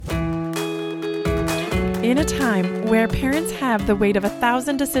In a time where parents have the weight of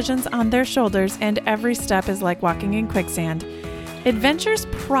 1,000 decisions on their shoulders and every step is like walking in quicksand, adventure's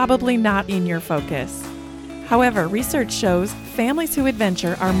probably not in your focus. However, research shows families who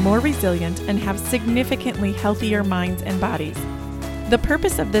adventure are more resilient and have significantly healthier minds and bodies. The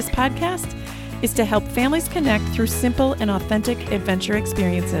purpose of this podcast is to help families connect through simple and authentic adventure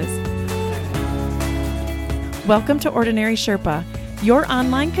experiences. Welcome to Ordinary Sherpa, your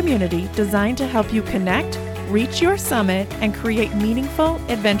online community designed to help you connect, reach your summit, and create meaningful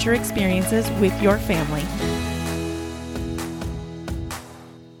adventure experiences with your family.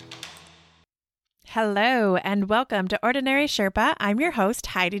 Hello, and welcome to Ordinary Sherpa. I'm your host,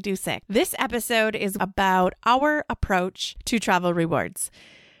 Heidi Dusick. This episode is about our approach to travel rewards.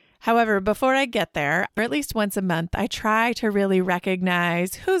 However, before I get there, or at least once a month, I try to really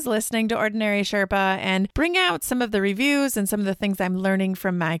recognize who's listening to Ordinary Sherpa and bring out some of the reviews and some of the things I'm learning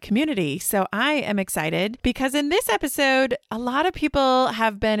from my community. So I am excited because in this episode, a lot of people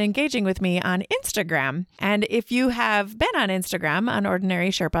have been engaging with me on Instagram. And if you have been on Instagram on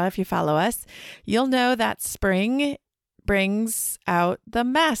Ordinary Sherpa, if you follow us, you'll know that spring brings out the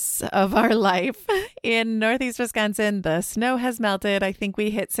mess of our life. In Northeast Wisconsin, the snow has melted. I think we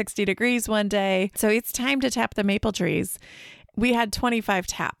hit 60 degrees one day. So it's time to tap the maple trees. We had 25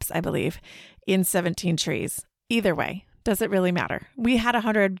 taps, I believe, in 17 trees. Either way, does it really matter? We had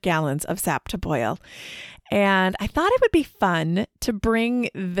 100 gallons of sap to boil. And I thought it would be fun to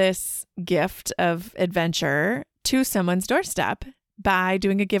bring this gift of adventure to someone's doorstep by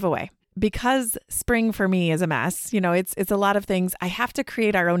doing a giveaway. Because spring for me is a mess, it's a lot of things. I have to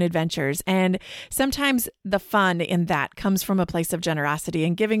create our own adventures. And sometimes the fun in that comes from a place of generosity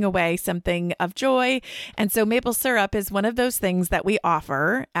and giving away something of joy. And so maple syrup is one of those things that we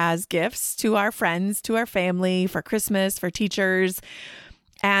offer as gifts to our friends, to our family, for Christmas, for teachers.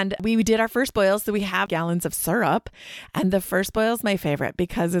 And we did our first boil, so we have gallons of syrup. And the first boil is my favorite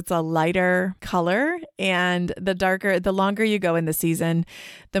because it's a lighter color, and the longer you go in the season,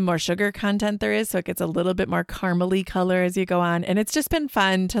 the more sugar content there is. So it gets a little bit more caramely color as you go on. And it's just been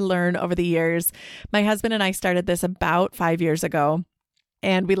fun to learn over the years. My husband and I started this about 5 years ago.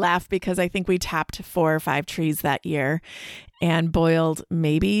 And we laugh because I think we tapped 4 or 5 trees that year and boiled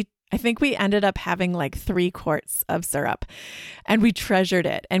I think we ended up having like 3 quarts of syrup, and we treasured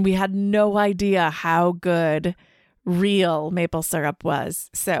it. And we had no idea how good real maple syrup was.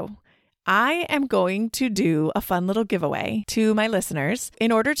 So I am going to do a fun little giveaway to my listeners.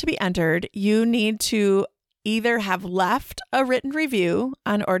 In order to be entered, you need to either have left a written review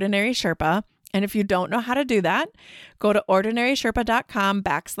on Ordinary Sherpa. And if you don't know how to do that, go to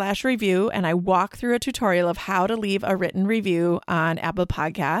ordinarysherpa.com/review, and I walk through a tutorial of how to leave a written review on Apple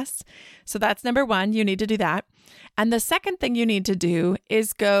Podcasts. So that's number 1. You need to do that. And the second thing you need to do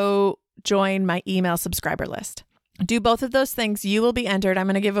is go join my email subscriber list. Do both of those things. You will be entered. I'm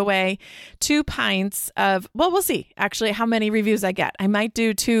going to give away 2 pints of, we'll see actually how many reviews I get. I might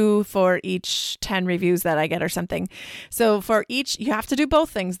do 2 for each 10 reviews that I get or something. So for each, you have to do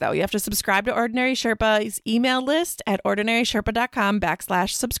both things though. You have to subscribe to Ordinary Sherpa's email list at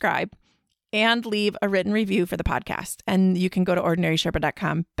ordinarysherpa.com/subscribe and leave a written review for the podcast. And you can go to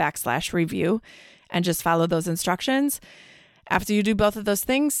ordinarysherpa.com/review and just follow those instructions. After you do both of those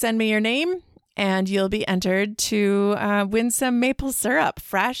things, send me your name, and you'll be entered to win some maple syrup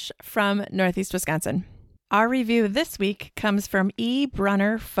fresh from Northeast Wisconsin. Our review this week comes from E.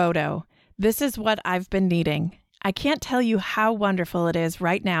 Brunner Photo. This is what I've been needing. I can't tell you how wonderful it is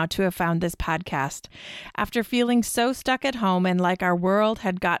right now to have found this podcast. After feeling so stuck at home and like our world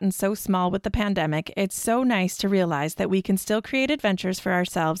had gotten so small with the pandemic, it's so nice to realize that we can still create adventures for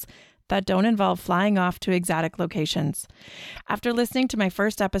ourselves that don't involve flying off to exotic locations. After listening to my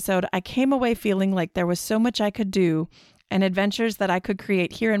first episode, I came away feeling like there was so much I could do and adventures that I could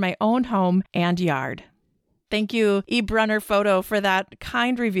create here in my own home and yard. Thank you, E. Brunner Photo, for that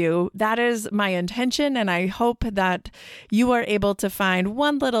kind review. That is my intention, and I hope that you are able to find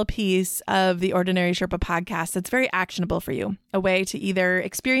one little piece of the Ordinary Sherpa podcast that's very actionable for you. A way to either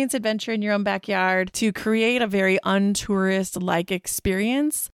experience adventure in your own backyard, to create a very untourist-like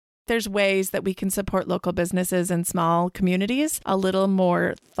experience. There's ways that we can support local businesses and small communities a little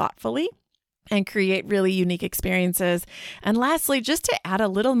more thoughtfully and create really unique experiences. And lastly, just to add a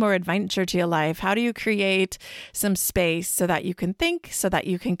little more adventure to your life, how do you create some space so that you can think, so that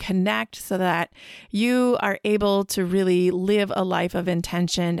you can connect, so that you are able to really live a life of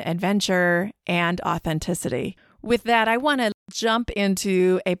intention, adventure, and authenticity? With that, I want to jump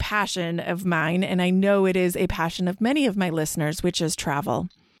into a passion of mine, and I know it is a passion of many of my listeners, which is travel.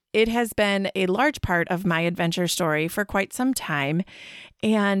 it has been a large part of my adventure story for quite some time.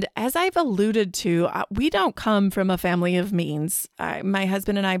 And as I've alluded to, we don't come from a family of means. My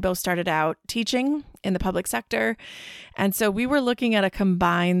husband and I both started out teaching in the public sector. And so we were looking at a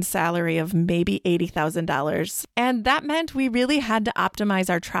combined salary of maybe $80,000. And that meant we really had to optimize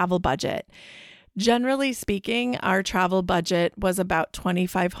our travel budget. Generally speaking, our travel budget was about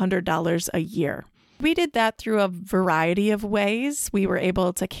 $2,500 a year. We did that through a variety of ways. We were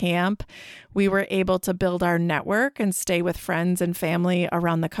able to camp. We were able to build our network and stay with friends and family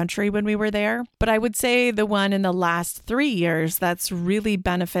around the country when we were there. But I would say the one in the last 3 years that's really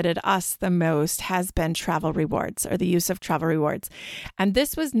benefited us the most has been travel rewards, or the use of travel rewards. And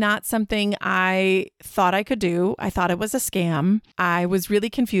this was not something I thought I could do. I thought it was a scam. I was really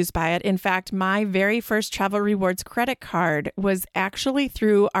confused by it. In fact, my very first travel rewards credit card was actually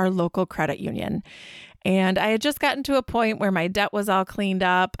through our local credit union. And I had just gotten to a point where my debt was all cleaned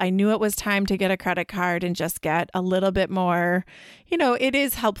up. I knew it was time to get a credit card and just get a little bit more. It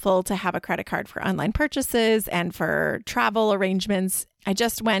is helpful to have a credit card for online purchases and for travel arrangements. I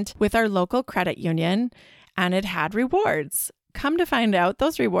just went with our local credit union and it had rewards. Come to find out,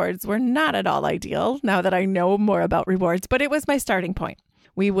 those rewards were not at all ideal now that I know more about rewards, but it was my starting point.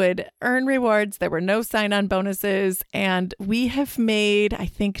 We would earn rewards. There were no sign-on bonuses. And we have made, I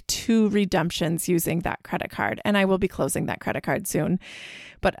think, 2 redemptions using that credit card. And I will be closing that credit card soon.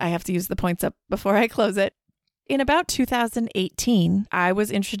 But I have to use the points up before I close it. In about 2018, I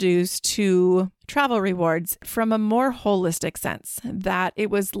was introduced to travel rewards from a more holistic sense, that it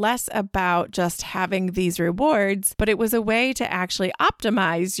was less about just having these rewards, but it was a way to actually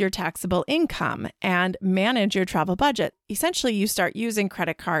optimize your taxable income and manage your travel budget. Essentially, you start using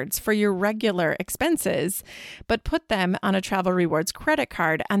credit cards for your regular expenses, but put them on a travel rewards credit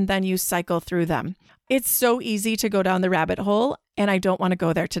card, and then you cycle through them. It's so easy to go down the rabbit hole, and I don't want to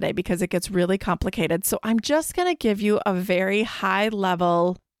go there today because it gets really complicated. So I'm just going to give you a very high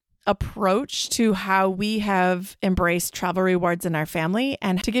level approach to how we have embraced travel rewards in our family,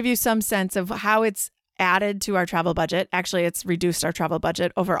 and to give you some sense of how it's added to our travel budget. Actually, it's reduced our travel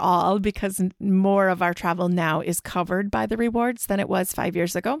budget overall because more of our travel now is covered by the rewards than it was 5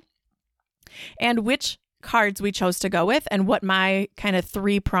 years ago. And which cards we chose to go with, and what my kind of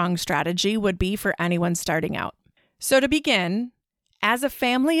 3-pronged strategy would be for anyone starting out. So to begin, as a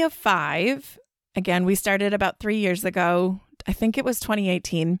family of 5, again, we started about 3 years ago. I think it was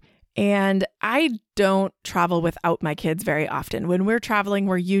 2018. And I don't travel without my kids very often. When we're traveling,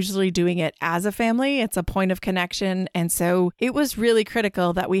 we're usually doing it as a family. It's a point of connection. And so it was really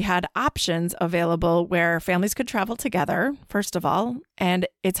critical that we had options available where families could travel together, first of all. And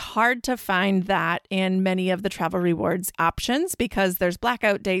it's hard to find that in many of the travel rewards options because there's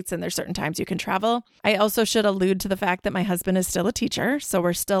blackout dates and there's certain times you can travel. I also should allude to the fact that my husband is still a teacher. So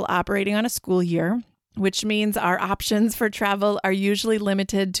we're still operating on a school year, which means our options for travel are usually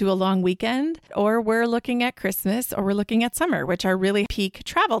limited to a long weekend, or we're looking at Christmas, or we're looking at summer, which are really peak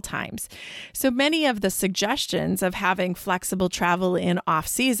travel times. So many of the suggestions of having flexible travel in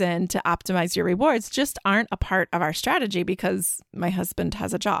off-season to optimize your rewards just aren't a part of our strategy because my husband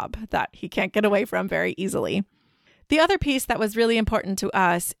has a job that he can't get away from very easily. The other piece that was really important to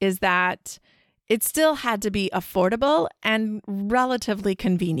us is that it still had to be affordable and relatively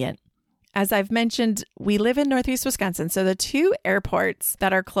convenient. As I've mentioned, we live in Northeast Wisconsin. So the 2 airports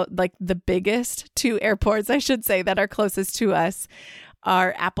that are the biggest 2 airports, I should say, that are closest to us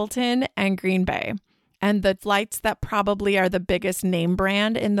are Appleton and Green Bay. And the flights that probably are the biggest name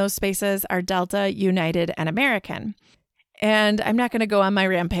brand in those spaces are Delta, United, and American. And I'm not going to go on my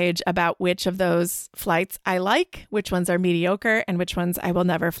rampage about which of those flights I like, which ones are mediocre, and which ones I will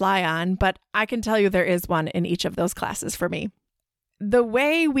never fly on. But I can tell you there is one in each of those classes for me. The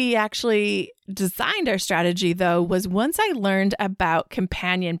way we actually designed our strategy, though, was once I learned about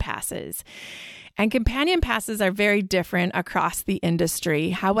companion passes. And companion passes are very different across the industry.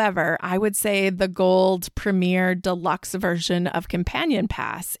 However, I would say the Gold Premier Deluxe version of Companion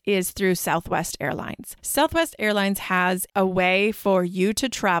Pass is through Southwest Airlines. Southwest Airlines has a way for you to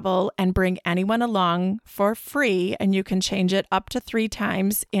travel and bring anyone along for free, and you can change it up to 3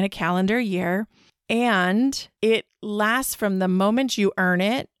 times in a calendar year. And it lasts from the moment you earn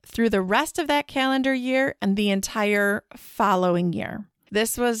it through the rest of that calendar year and the entire following year.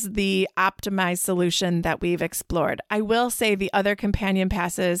 This was the optimized solution that we've explored. I will say the other companion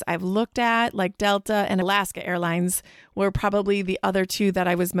passes I've looked at, like Delta and Alaska Airlines, were probably the other 2 that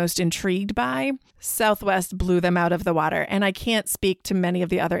I was most intrigued by. Southwest blew them out of the water. And I can't speak to many of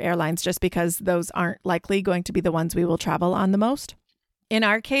the other airlines just because those aren't likely going to be the ones we will travel on the most. In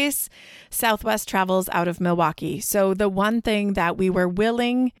our case, Southwest travels out of Milwaukee. So the one thing that we were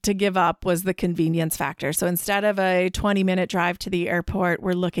willing to give up was the convenience factor. So instead of a 20-minute drive to the airport,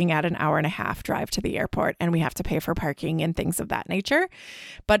 we're looking at an hour and a half drive to the airport, and we have to pay for parking and things of that nature.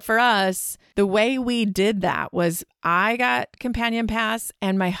 But for us, the way we did that was I got Companion Pass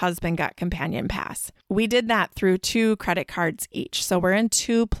and my husband got Companion Pass. We did that through 2 credit cards each. So we're in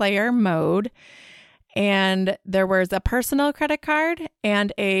 2-player mode. And there was a personal credit card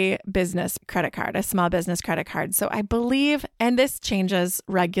and a business credit card, a small business credit card. So I believe, and this changes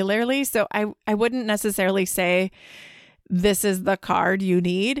regularly, so I wouldn't necessarily say this is the card you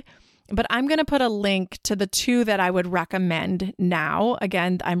need, but I'm going to put a link to the 2 that I would recommend now.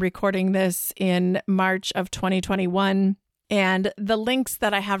 Again, I'm recording this in March of 2021. And the links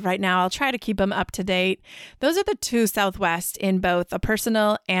that I have right now, I'll try to keep them up to date. Those are the 2 Southwest in both a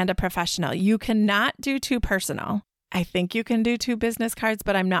personal and a professional. You cannot do 2 personal. I think you can do 2 business cards,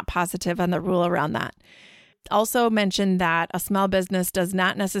 but I'm not positive on the rule around that. Also mentioned that a small business does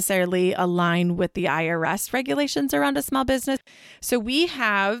not necessarily align with the IRS regulations around a small business. So we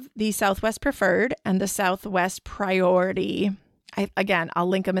have the Southwest Preferred and the Southwest Priority. I'll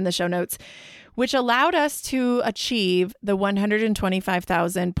link them in the show notes, which allowed us to achieve the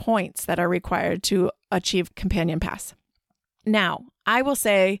 125,000 points that are required to achieve Companion Pass. Now, I will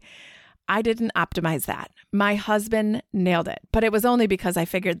say I didn't optimize that. My husband nailed it, but it was only because I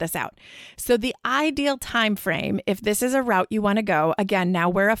figured this out. So the ideal time frame, if this is a route you want to go, again, now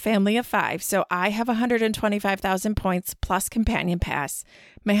we're a family of 5, so I have 125,000 points plus Companion Pass.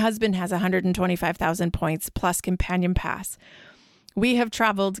 My husband has 125,000 points plus Companion Pass. We have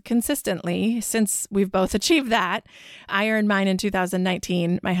traveled consistently since we've both achieved that. I earned mine in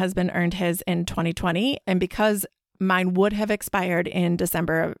 2019. My husband earned his in 2020. And because mine would have expired in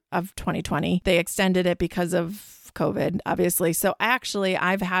December of 2020, they extended it because of COVID, obviously. So actually,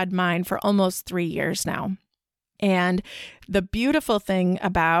 I've had mine for almost 3 years now. And the beautiful thing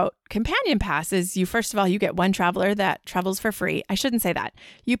about Companion Pass is first of all, you get one traveler that travels for free. I shouldn't say that.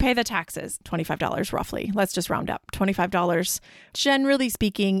 You pay the taxes, $25 roughly. Let's just round up, $25. Generally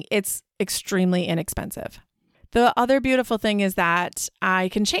speaking, it's extremely inexpensive. The other beautiful thing is that I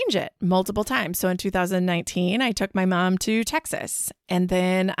can change it multiple times. So in 2019, I took my mom to Texas, and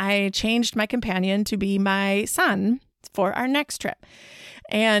then I changed my companion to be my son for our next trip.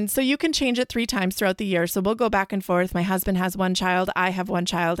 And so you can change it 3 times throughout the year. So we'll go back and forth. My husband has 1 child, I have 1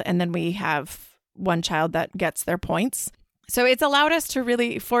 child, and then we have 1 child that gets their points. So it's allowed us to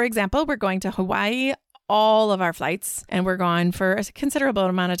really, for example, we're going to Hawaii, all of our flights, and we're gone for a considerable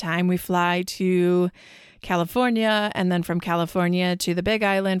amount of time. We fly to California, and then from California to the Big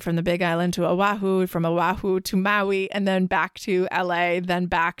Island, from the Big Island to Oahu, from Oahu to Maui, and then back to LA, then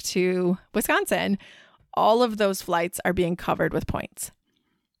back to Wisconsin. All of those flights are being covered with points.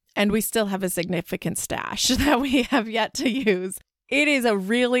 And we still have a significant stash that we have yet to use. It is a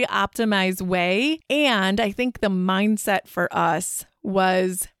really optimized way. And I think the mindset for us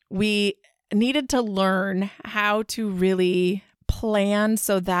was we needed to learn how to really plan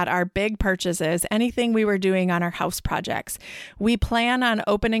so that our big purchases, anything we were doing on our house projects, we plan on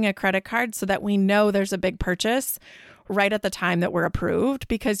opening a credit card so that we know there's a big purchase right at the time that we're approved,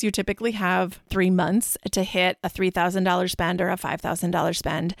 because you typically have 3 months to hit a $3,000 spend or a $5,000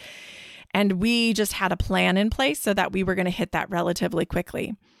 spend. And we just had a plan in place so that we were going to hit that relatively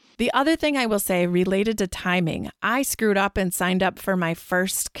quickly. The other thing I will say related to timing, I screwed up and signed up for my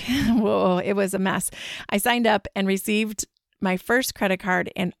first, it was a mess. I signed up and received my first credit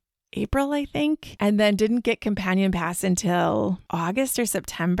card in April, I think, and then didn't get Companion Pass until August or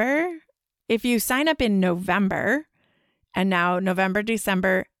September. If you sign up in November, and now November,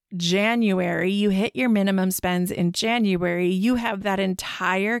 December, January, you hit your minimum spends in January, you have that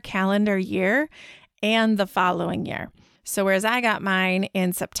entire calendar year and the following year. So whereas I got mine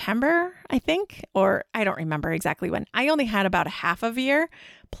in September, I think, or I don't remember exactly when, I only had about a half of a year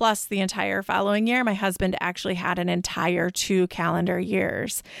plus the entire following year. My husband actually had an entire 2 calendar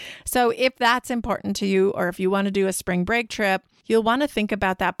years. So if that's important to you, or if you want to do a spring break trip, you'll want to think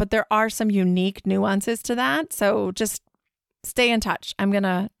about that. But there are some unique nuances to that. So just stay in touch. I'm going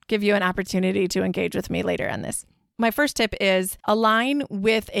to give you an opportunity to engage with me later on this. My first tip is align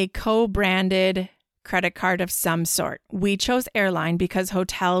with a co-branded credit card of some sort. We chose airline because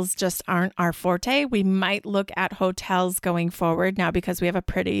hotels just aren't our forte. We might look at hotels going forward now because we have a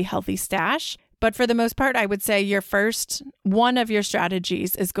pretty healthy stash. But for the most part, I would say one of your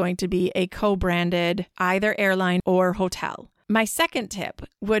strategies is going to be a co-branded either airline or hotel. My second tip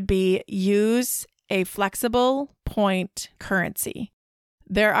would be use a flexible point currency.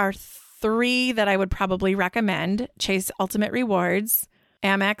 There are 3 that I would probably recommend: Chase Ultimate Rewards,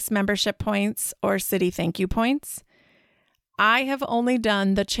 Amex membership points, or Citi thank you points. I have only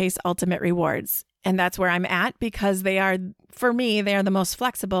done the Chase Ultimate Rewards, and that's where I'm at because they are, for me, they are the most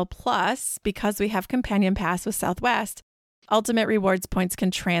flexible. Plus, because we have Companion Pass with Southwest, Ultimate Rewards points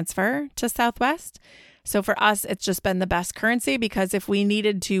can transfer to Southwest. So for us, it's just been the best currency because if we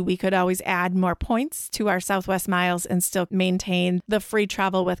needed to, we could always add more points to our Southwest miles and still maintain the free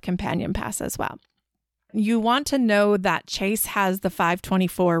travel with Companion Pass as well. You want to know that Chase has the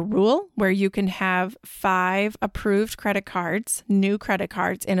 524 rule where you can have 5 approved credit cards, new credit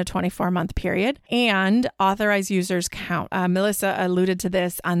cards in a 24-month period, and authorized users count. Melissa alluded to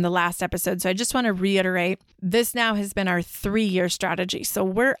this on the last episode, so I just want to reiterate, this now has been our 3-year strategy. So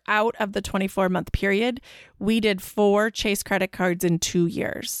we're out of the 24-month period. We did 4 Chase credit cards in 2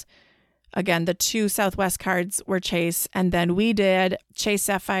 years. Again, the 2 Southwest cards were Chase, and then we did Chase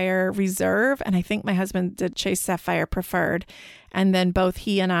Sapphire Reserve, and I think my husband did Chase Sapphire Preferred, and then both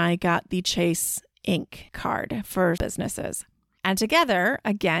he and I got the Chase Inc. card for businesses. And together,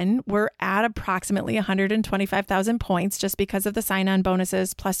 again, we're at approximately 125,000 points just because of the sign-on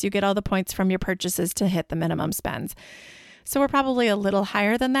bonuses, plus you get all the points from your purchases to hit the minimum spends. So we're probably a little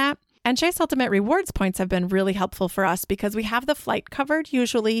higher than that. And Chase Ultimate Rewards points have been really helpful for us because we have the flight covered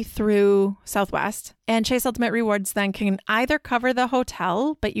usually through Southwest. And Chase Ultimate Rewards then can either cover the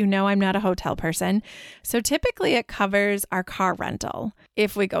hotel, but you know I'm not a hotel person. So typically it covers our car rental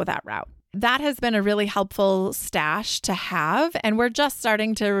if we go that route. That has been a really helpful stash to have. And we're just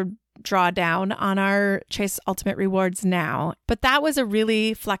starting to draw down on our Chase Ultimate Rewards now. But that was a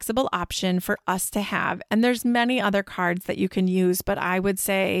really flexible option for us to have. And there's many other cards that you can use, but I would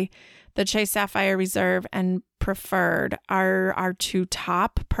say the Chase Sapphire Reserve and Preferred are our 2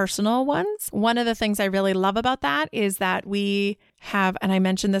 top personal ones. One of the things I really love about that is that we have, and I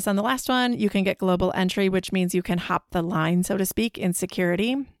mentioned this on the last one, you can get global entry, which means you can hop the line, so to speak, in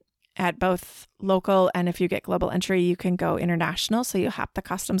security at both local, and if you get global entry, you can go international. So you hop the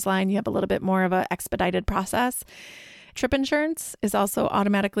customs line. You have a little bit more of an expedited process. Trip insurance is also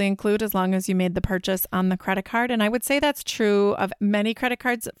automatically included as long as you made the purchase on the credit card. And I would say that's true of many credit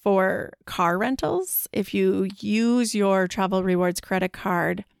cards for car rentals. If you use your Travel Rewards credit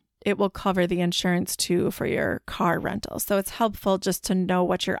card, it will cover the insurance too for your car rental. So it's helpful just to know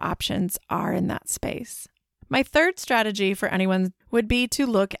what your options are in that space. My third strategy for anyone would be to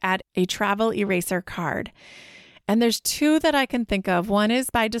look at a travel eraser card. And there's 2 that I can think of. One is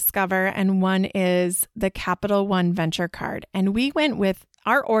by Discover and one is the Capital One Venture card. And we went with,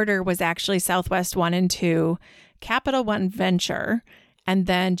 our order was actually Southwest 1 and 2, Capital One Venture, and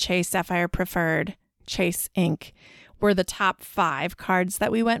then Chase Sapphire Preferred, Chase Inc. were the top 5 cards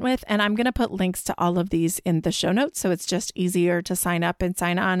that we went with. And I'm going to put links to all of these in the show notes so it's just easier to sign up and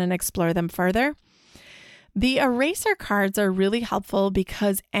sign on and explore them further. The eraser cards are really helpful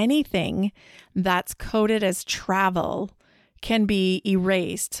because anything that's coded as travel can be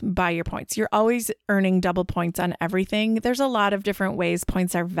erased by your points. You're always earning double points on everything. There's a lot of different ways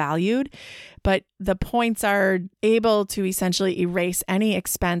points are valued, but the points are able to essentially erase any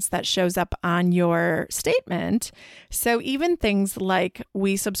expense that shows up on your statement. So even things like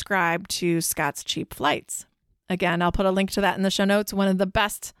we subscribe to Scott's Cheap Flights. Again, I'll put a link to that in the show notes. One of the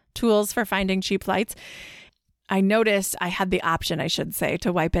best tools for finding cheap flights. I noticed I had the option, I should say,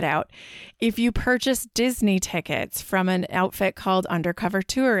 to wipe it out. If you purchase Disney tickets from an outfit called Undercover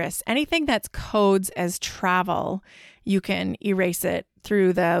Tourist, anything that's codes as travel, you can erase it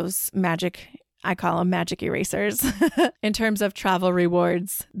through those magic, I call them magic erasers. In terms of travel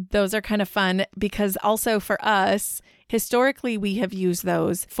rewards, those are kind of fun because also for us, historically, we have used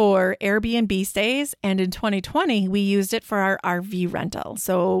those for Airbnb stays. And in 2020, we used it for our RV rental.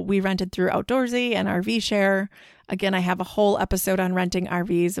 So we rented through Outdoorsy and RV Share. Again, I have a whole episode on renting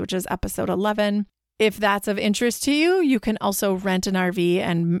RVs, which is episode 11. If that's of interest to you, you can also rent an RV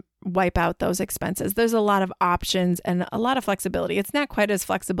and wipe out those expenses. There's a lot of options and a lot of flexibility. It's not quite as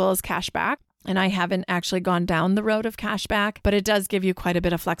flexible as cashback. And I haven't actually gone down the road of cashback, but it does give you quite a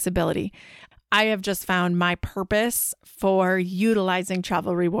bit of flexibility. I have just found my purpose for utilizing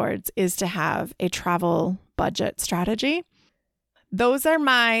travel rewards is to have a travel budget strategy. Those are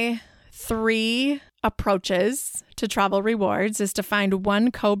my 3 approaches to travel rewards, is to find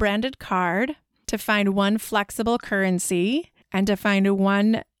one co-branded card, to find one flexible currency, and to find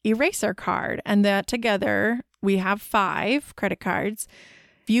one eraser card. And that together, we have 5 credit cards.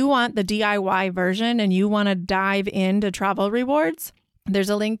 If you want the DIY version and you want to dive into travel rewards, there's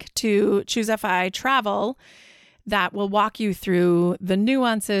a link to ChooseFI Travel that will walk you through the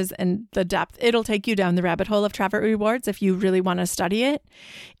nuances and the depth. It'll take you down the rabbit hole of travel rewards if you really want to study it.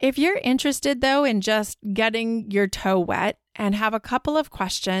 If you're interested, though, in just getting your toe wet and have a couple of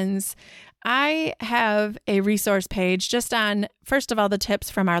questions, I have a resource page just on, first of all, the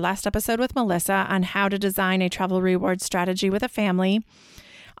tips from our last episode with Melissa on how to design a travel reward strategy with a family.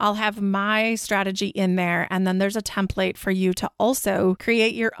 I'll have my strategy in there, and then there's a template for you to also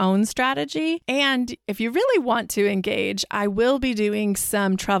create your own strategy. And if you really want to engage, I will be doing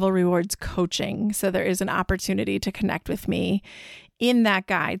some travel rewards coaching. So there is an opportunity to connect with me in that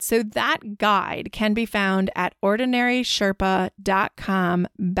guide. So that guide can be found at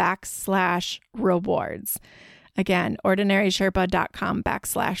ordinarysherpa.com/rewards. Again,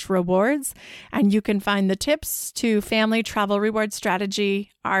 ordinarysherpa.com/rewards. And you can find the tips to family travel reward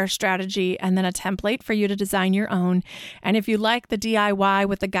strategy, our strategy, and then a template for you to design your own. And if you like the DIY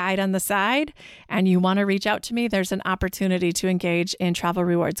with the guide on the side and you want to reach out to me, there's an opportunity to engage in travel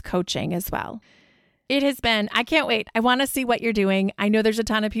rewards coaching as well. It has been, I can't wait. I want to see what you're doing. I know there's a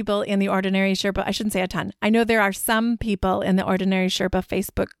ton of people in the Ordinary Sherpa. I shouldn't say a ton. I know there are some people in the Ordinary Sherpa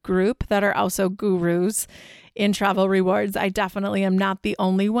Facebook group that are also gurus in travel rewards. I definitely am not the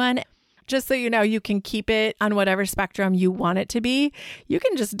only one. Just so you know, you can keep it on whatever spectrum you want it to be. You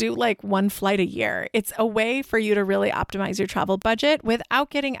can just do like one flight a year. It's a way for you to really optimize your travel budget without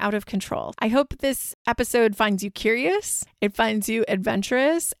getting out of control. I hope this episode finds you curious, it finds you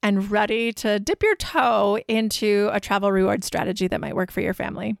adventurous, and ready to dip your toe into a travel reward strategy that might work for your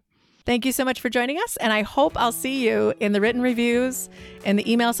family. Thank you so much for joining us, and I hope I'll see you in the written reviews, in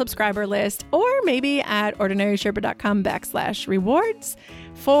the email subscriber list, or maybe at ordinarysherpa.com/rewards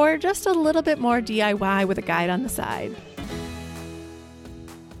for just a little bit more DIY with a guide on the side.